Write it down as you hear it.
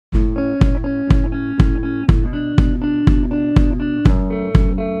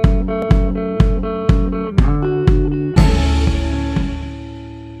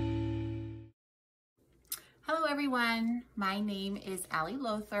My name is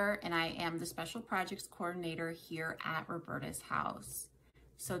Lother, and I am the Special Projects Coordinator here at Roberta's house.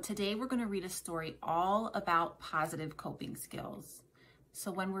 So today we're going to read a story all about positive coping skills.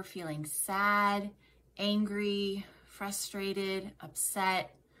 So when we're feeling sad, angry, frustrated,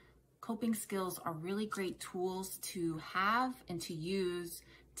 upset, coping skills are really great tools to have and to use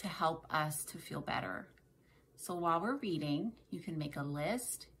to help us to feel better. So while we're reading, you can make a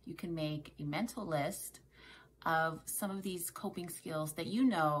list, you can make a mental list of some of these coping skills that you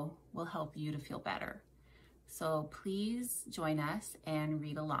know will help you to feel better. So please join us and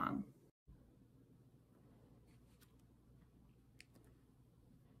read along.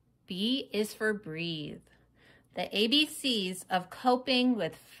 B is for breathe. The ABCs of coping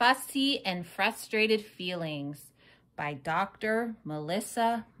with fussy and frustrated feelings by Dr.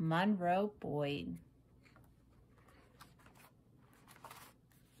 Melissa Monroe Boyd.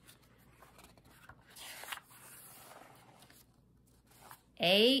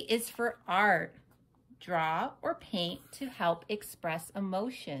 A is for art. Draw or paint to help express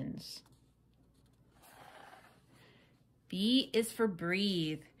emotions. B is for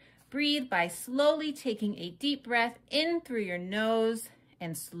breathe. Breathe by slowly taking a deep breath in through your nose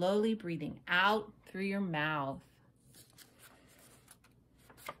and slowly breathing out through your mouth.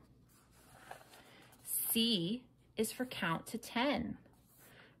 C is for count to 10.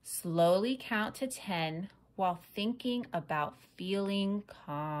 Slowly count to 10 while thinking about feeling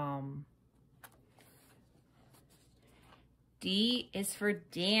calm. D is for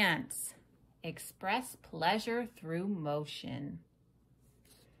dance. Express pleasure through motion.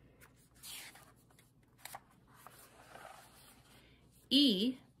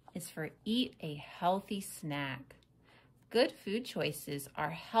 E is for eat a healthy snack. Good food choices are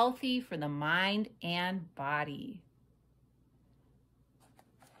healthy for the mind and body.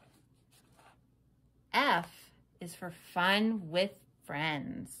 F is for fun with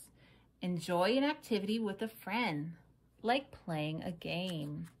friends. Enjoy an activity with a friend, like playing a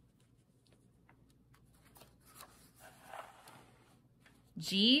game.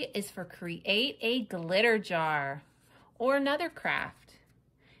 G is for create a glitter jar or another craft.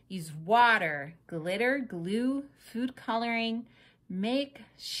 Use water, glitter, glue, food coloring, make,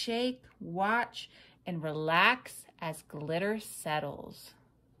 shake, watch, and relax as glitter settles.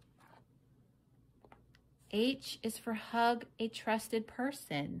 H is for hug a trusted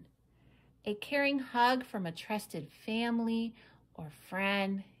person. A caring hug from a trusted family or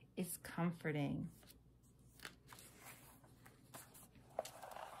friend is comforting.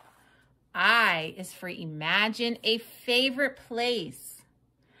 I is for imagine a favorite place.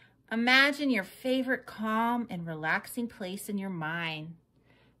 Imagine your favorite calm and relaxing place in your mind,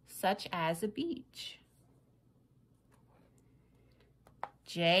 such as a beach.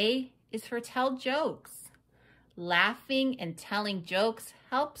 J is for tell jokes. Laughing and telling jokes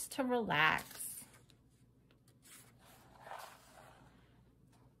helps to relax.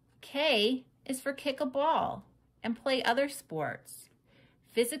 K is for kick a ball and play other sports.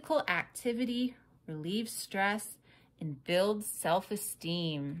 Physical activity relieves stress and builds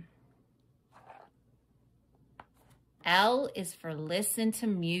self-esteem. L is for listen to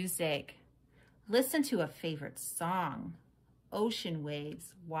music. Listen to a favorite song, ocean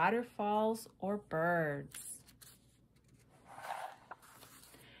waves, waterfalls, or birds.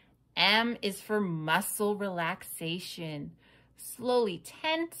 M is for muscle relaxation. Slowly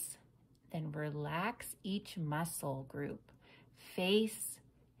tense, then relax each muscle group. Face,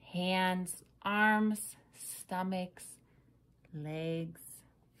 hands, arms, stomachs, legs,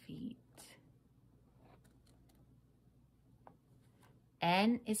 feet.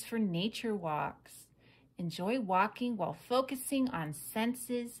 N is for nature walks. Enjoy walking while focusing on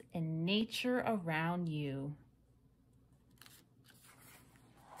senses and nature around you.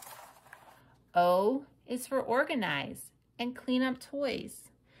 O is for organize and clean up toys.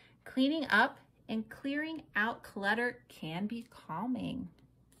 Cleaning up and clearing out clutter can be calming.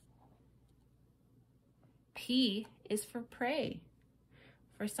 P is for pray.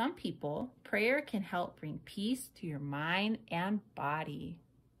 For some people, prayer can help bring peace to your mind and body.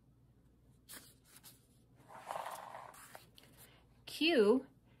 Q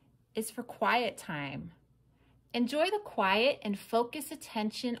is for quiet time. Enjoy the quiet and focus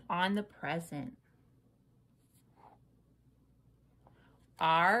attention on the present.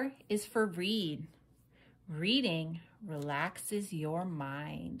 R is for read. Reading relaxes your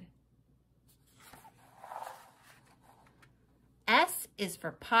mind. S is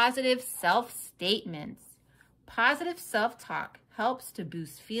for positive self-statements. Positive self-talk helps to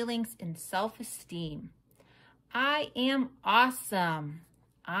boost feelings and self-esteem. I am awesome.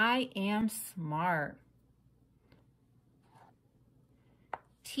 I am smart.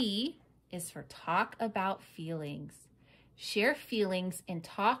 T is for talk about feelings. Share feelings and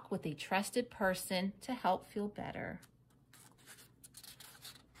talk with a trusted person to help feel better.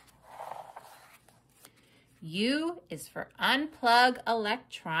 U is for unplug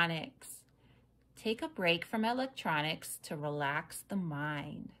electronics. Take a break from electronics to relax the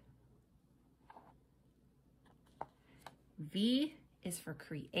mind. V is for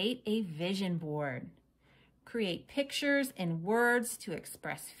create a vision board. Create pictures and words to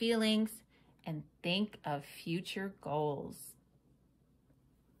express feelings and think of future goals.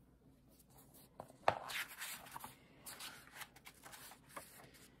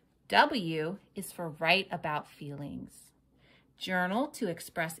 W is for write about feelings. Journal to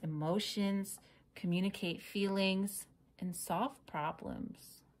express emotions, communicate feelings, and solve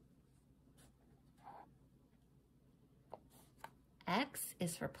problems. X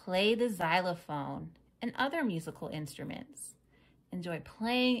is for play the xylophone and other musical instruments. Enjoy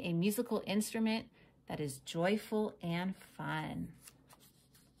playing a musical instrument that is joyful and fun.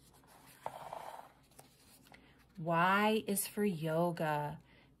 Y is for yoga.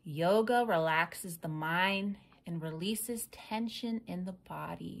 Yoga relaxes the mind and releases tension in the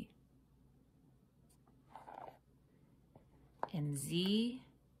body. And Z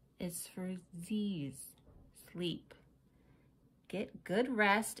is for Z's, sleep. Get good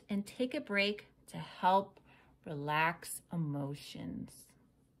rest and take a break to help relax emotions.